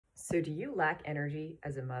So do you lack energy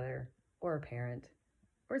as a mother or a parent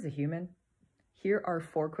or as a human? Here are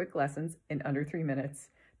 4 quick lessons in under 3 minutes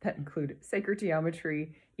that include sacred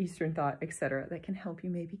geometry, Eastern thought, etc. that can help you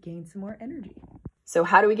maybe gain some more energy. So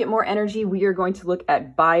how do we get more energy? We are going to look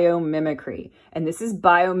at biomimicry. And this is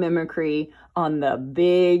biomimicry on the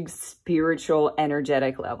big spiritual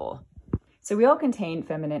energetic level. So we all contain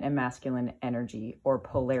feminine and masculine energy or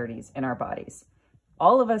polarities in our bodies.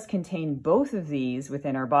 All of us contain both of these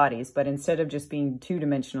within our bodies, but instead of just being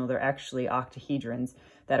 2-dimensional, they're actually octahedrons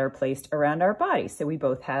that are placed around our bodies. So we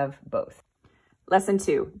both have both. Lesson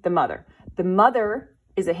 2, the mother. The mother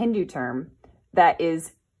is a Hindu term that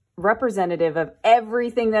is representative of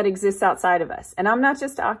everything that exists outside of us. And I'm not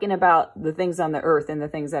just talking about the things on the earth and the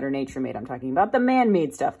things that are nature made. I'm talking about the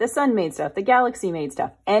man-made stuff, the sun-made stuff, the galaxy-made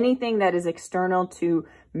stuff. Anything that is external to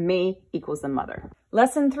me equals the mother.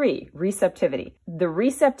 Lesson 3, receptivity. The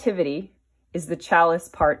receptivity is the chalice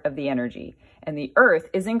part of the energy. And the earth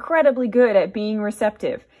is incredibly good at being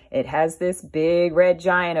receptive. It has this big red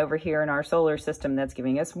giant over here in our solar system that's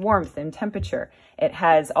giving us warmth and temperature. It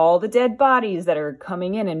has all the dead bodies that are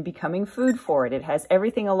coming in and becoming food for it. It has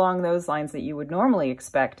everything along those lines that you would normally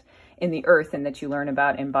expect in the earth and that you learn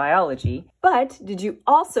about in biology. But did you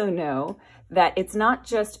also know that it's not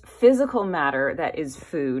just physical matter that is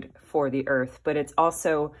food for the earth, but it's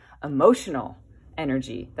also emotional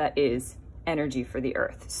energy that is energy for the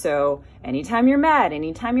earth. So anytime you're mad,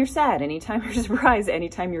 anytime you're sad, anytime you're surprised,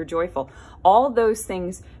 anytime you're joyful, all those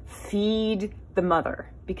things feed the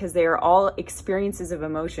mother because they are all experiences of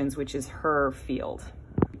emotions, which is her field.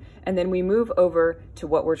 And then we move over to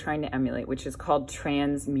what we're trying to emulate, which is called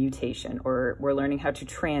transmutation, or we're learning how to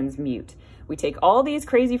transmute. We take all these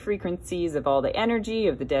crazy frequencies of all the energy,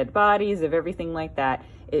 of the dead bodies, of everything like that.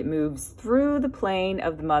 It moves through the plane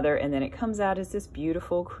of the mother, and then it comes out as this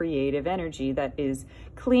beautiful, creative energy that is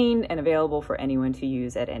clean and available for anyone to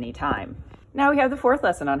use at any time. Now we have the 4th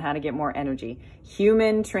lesson on how to get more energy,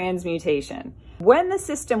 human transmutation. When the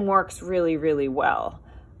system works really, really well,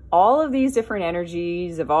 all of these different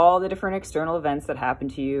energies of all the different external events that happen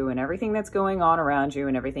to you and everything that's going on around you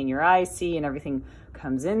and everything your eyes see and everything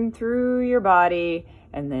comes in through your body,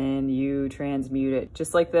 and then you transmute it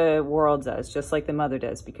just like the world does, just like the mother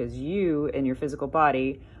does, because you and your physical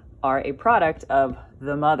body are a product of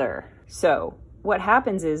the mother. So what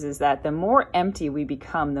happens is that the more empty we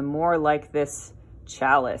become, the more like this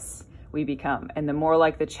chalice we become. And the more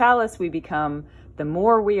like the chalice we become, the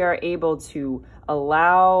more we are able to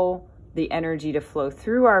allow the energy to flow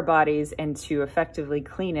through our bodies and to effectively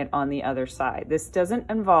clean it on the other side. This doesn't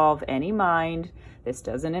involve any mind. This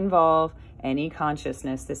doesn't involve any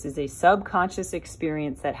consciousness. This is a subconscious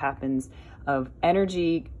experience that happens of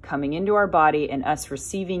energy coming into our body and us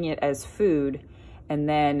receiving it as food and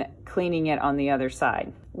then cleaning it on the other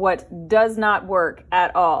side. What does not work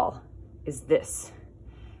at all is this.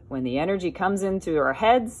 When the energy comes into our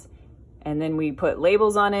heads and then we put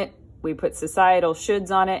labels on it, we put societal shoulds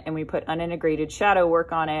on it, and we put unintegrated shadow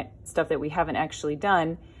work on it, stuff that we haven't actually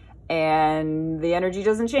done, and the energy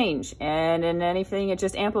doesn't change. And in anything, it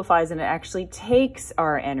just amplifies and it actually takes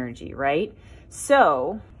our energy, right?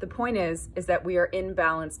 So the point is that we are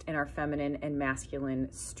imbalanced in our feminine and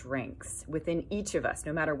masculine strengths within each of us,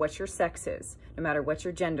 no matter what your sex is, no matter what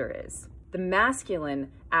your gender is. The masculine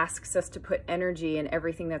asks us to put energy in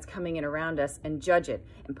everything that's coming in around us and judge it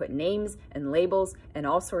and put names and labels and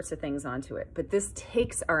all sorts of things onto it. But this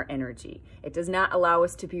takes our energy. It does not allow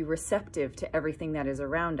us to be receptive to everything that is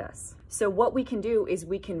around us. So what we can do is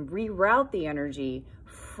we can reroute the energy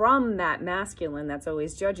from that masculine that's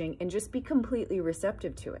always judging and just be completely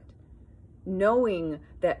receptive to it, knowing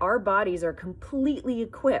that our bodies are completely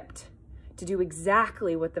equipped to do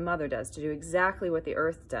exactly what the mother does, to do exactly what the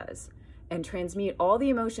earth does, and transmute all the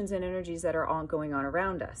emotions and energies that are all going on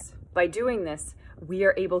around us. By doing this, we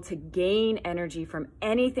are able to gain energy from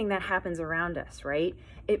anything that happens around us, right?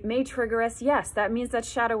 It may trigger us, yes, that means that's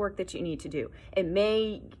shadow work that you need to do. It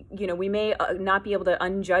may, we may not be able to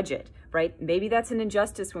unjudge it, right? Maybe that's an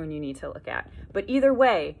injustice one you need to look at. But either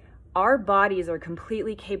way, our bodies are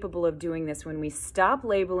completely capable of doing this when we stop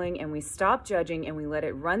labeling and we stop judging and we let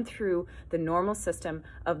it run through the normal system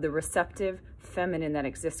of the receptive feminine that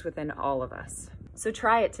exists within all of us. So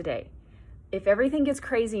try it today. If everything gets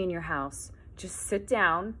crazy in your house, just sit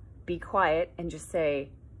down, be quiet, and just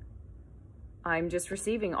say, I'm just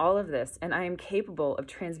receiving all of this and I am capable of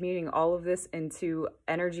transmuting all of this into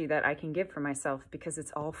energy that I can give for myself because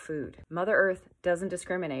it's all food. Mother Earth doesn't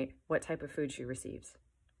discriminate what type of food she receives.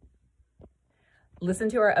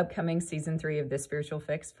 Listen to our upcoming season 3 of This Spiritual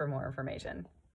Fix for more information.